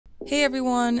Hey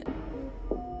everyone!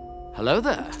 Hello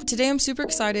there. Today I'm super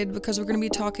excited because we're going to be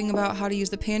talking about how to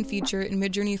use the pan feature in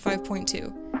Midjourney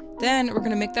 5.2. Then we're going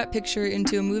to make that picture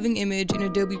into a moving image in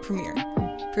Adobe Premiere.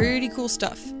 Pretty cool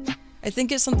stuff. I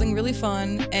think it's something really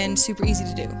fun and super easy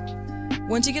to do.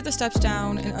 Once you get the steps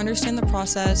down and understand the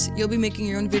process, you'll be making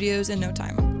your own videos in no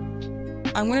time.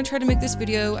 I'm going to try to make this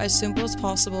video as simple as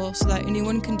possible so that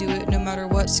anyone can do it no matter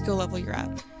what skill level you're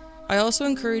at. I also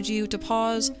encourage you to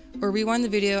pause or rewind the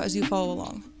video as you follow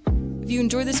along. If you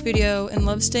enjoyed this video and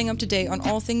love staying up to date on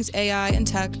all things AI and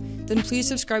tech, then please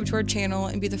subscribe to our channel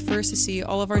and be the first to see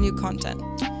all of our new content.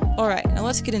 Alright, now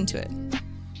let's get into it.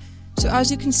 So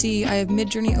as you can see, I have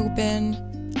Midjourney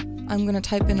open. I'm going to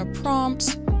type in a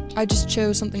prompt. I just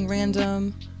chose something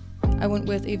random. I went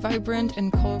with a vibrant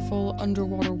and colorful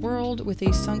underwater world with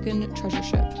a sunken treasure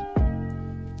ship.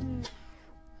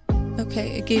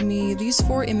 Okay, it gave me these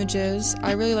 4 images.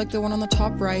 I really like the one on the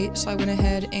top right, so I went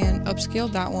ahead and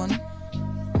upscaled that one.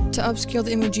 To upscale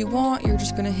the image you want, you're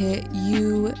just going to hit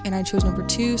U, and I chose number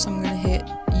 2, so I'm going to hit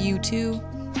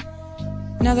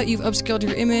U2. Now that you've upscaled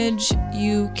your image,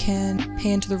 you can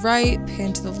pan to the right,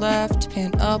 pan to the left,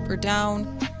 pan up or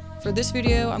down. For this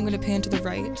video, I'm going to pan to the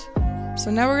right.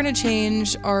 So now we're going to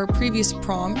change our previous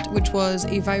prompt, which was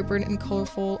a vibrant and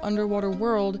colorful underwater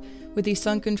world with a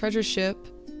sunken treasure ship,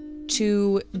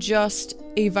 to just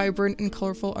a vibrant and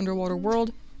colorful underwater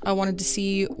world. I wanted to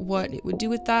see what it would do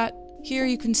with that. Here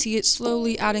you can see it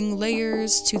slowly adding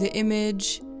layers to the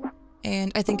image,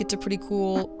 and I think it's a pretty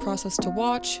cool process to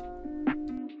watch.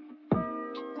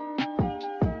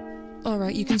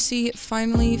 Alright, you can see it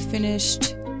finally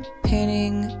finished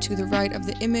panning to the right of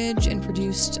the image and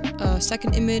produced a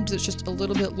second image that's just a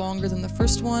little bit longer than the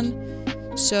first one.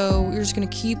 So you're just going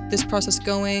to keep this process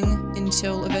going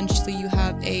until eventually you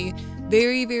have a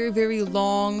very, very, very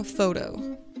long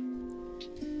photo.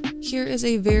 Here is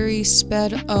a very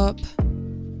sped up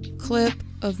clip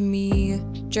of me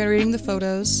generating the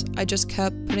photos. I just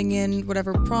kept putting in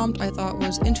whatever prompt I thought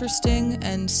was interesting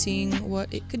and seeing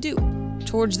what it could do.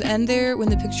 Towards the end there, when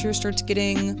the picture starts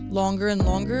getting longer and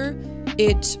longer,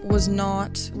 it was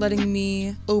not letting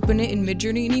me open it in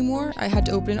Midjourney anymore. I had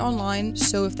to open it online,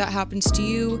 so if that happens to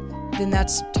you, then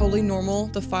that's totally normal.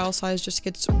 The file size just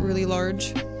gets really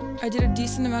large. I did a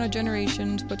decent amount of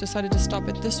generations, but decided to stop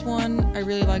at this one. I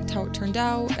really liked how it turned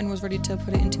out and was ready to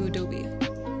put it into Adobe.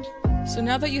 So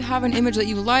now that you have an image that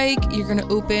you like, you're going to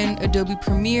open Adobe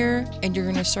Premiere and you're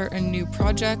going to start a new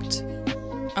project.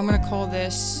 I'm going to call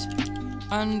this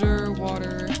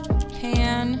Underwater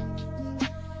Pan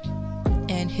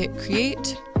and hit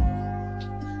create.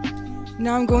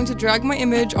 Now I'm going to drag my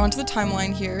image onto the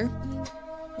timeline here.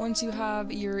 Once you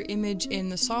have your image in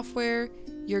the software,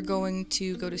 you're going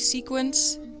to go to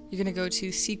sequence, you're going to go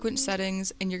to sequence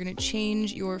settings, and you're going to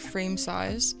change your frame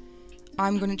size.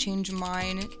 I'm going to change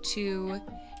mine to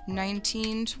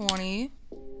 1920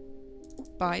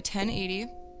 by 1080.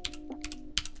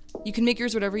 You can make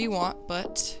yours whatever you want,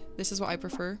 but this is what I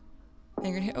prefer. And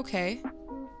you're going to hit OK.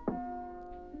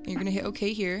 And you're going to hit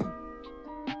OK here.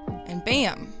 And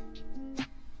bam!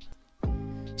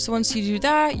 So once you do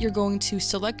that, you're going to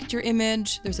select your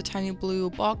image. There's a tiny blue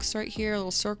box right here, a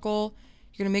little circle.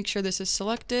 You're going to make sure this is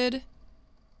selected.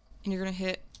 And you're going to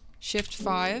hit Shift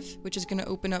 5, which is going to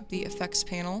open up the effects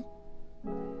panel.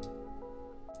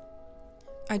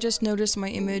 I just noticed my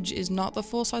image is not the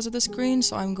full size of the screen,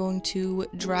 so I'm going to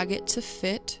drag it to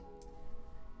fit.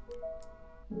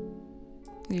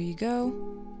 There you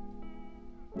go.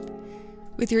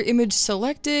 With your image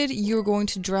selected, you're going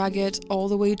to drag it all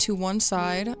the way to one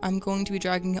side. I'm going to be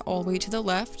dragging it all the way to the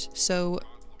left, so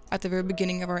at the very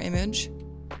beginning of our image,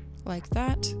 like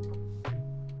that.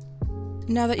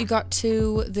 Now that you got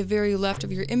to the very left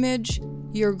of your image,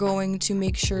 you're going to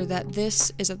make sure that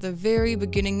this is at the very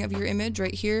beginning of your image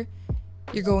right here.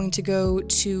 You're going to go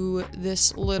to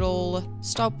this little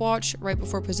stopwatch right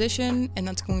before position, and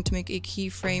that's going to make a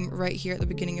keyframe right here at the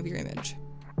beginning of your image.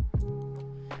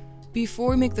 Before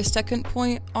we make the second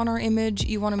point on our image,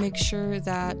 you want to make sure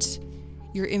that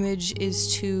your image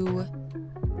is to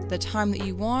the time that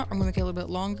you want. I'm going to make it a little bit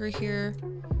longer here.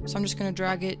 So I'm just going to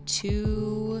drag it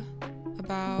to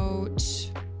about,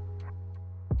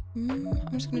 I'm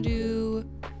just going to do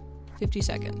 50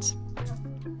 seconds.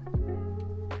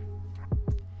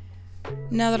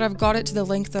 Now that I've got it to the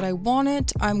length that I want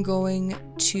it, I'm going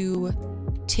to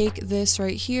take this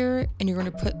right here and you're going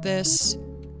to put this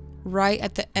right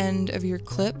at the end of your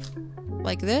clip,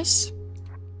 like this.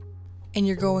 And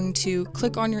you're going to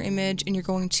click on your image and you're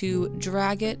going to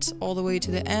drag it all the way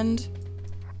to the end.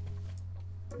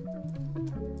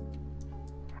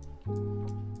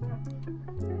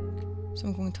 So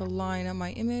I'm going to line up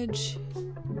my image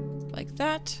like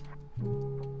that.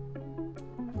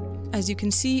 As you can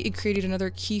see, it created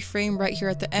another keyframe right here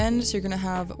at the end, so you're going to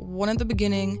have one at the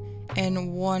beginning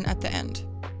and one at the end.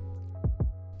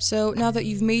 So now that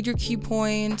you've made your key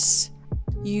points,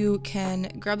 you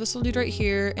can grab this little dude right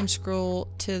here and scroll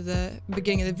to the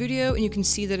beginning of the video, and you can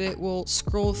see that it will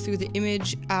scroll through the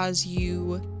image as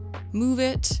you move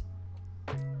it.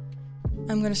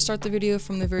 I'm going to start the video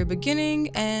from the very beginning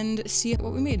and see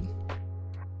what we made.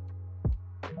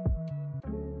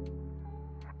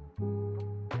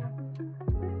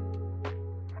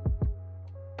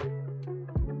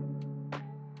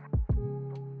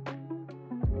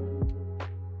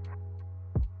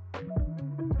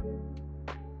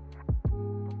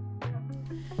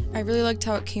 I really liked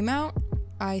how it came out.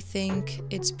 I think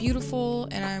it's beautiful,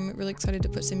 and I'm really excited to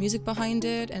put some music behind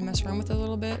it and mess around with it a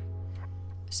little bit.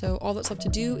 So all that's left to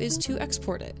do is to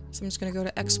export it. So I'm just going to go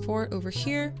to export over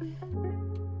here.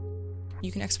 You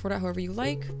can export out however you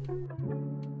like.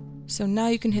 So now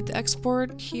you can hit the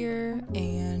export here,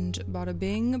 and bada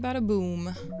bing, bada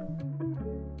boom.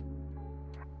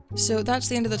 So that's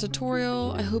the end of the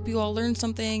tutorial. I hope you all learned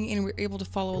something and were able to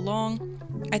follow along.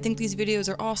 I think these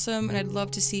videos are awesome, and I'd love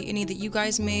to see any that you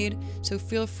guys made, so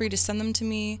feel free to send them to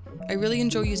me. I really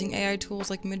enjoy using AI tools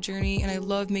like Midjourney, and I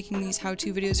love making these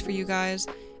how-to videos for you guys.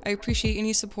 I appreciate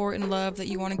any support and love that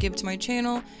you want to give to my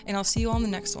channel, and I'll see you on the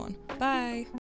next one. Bye!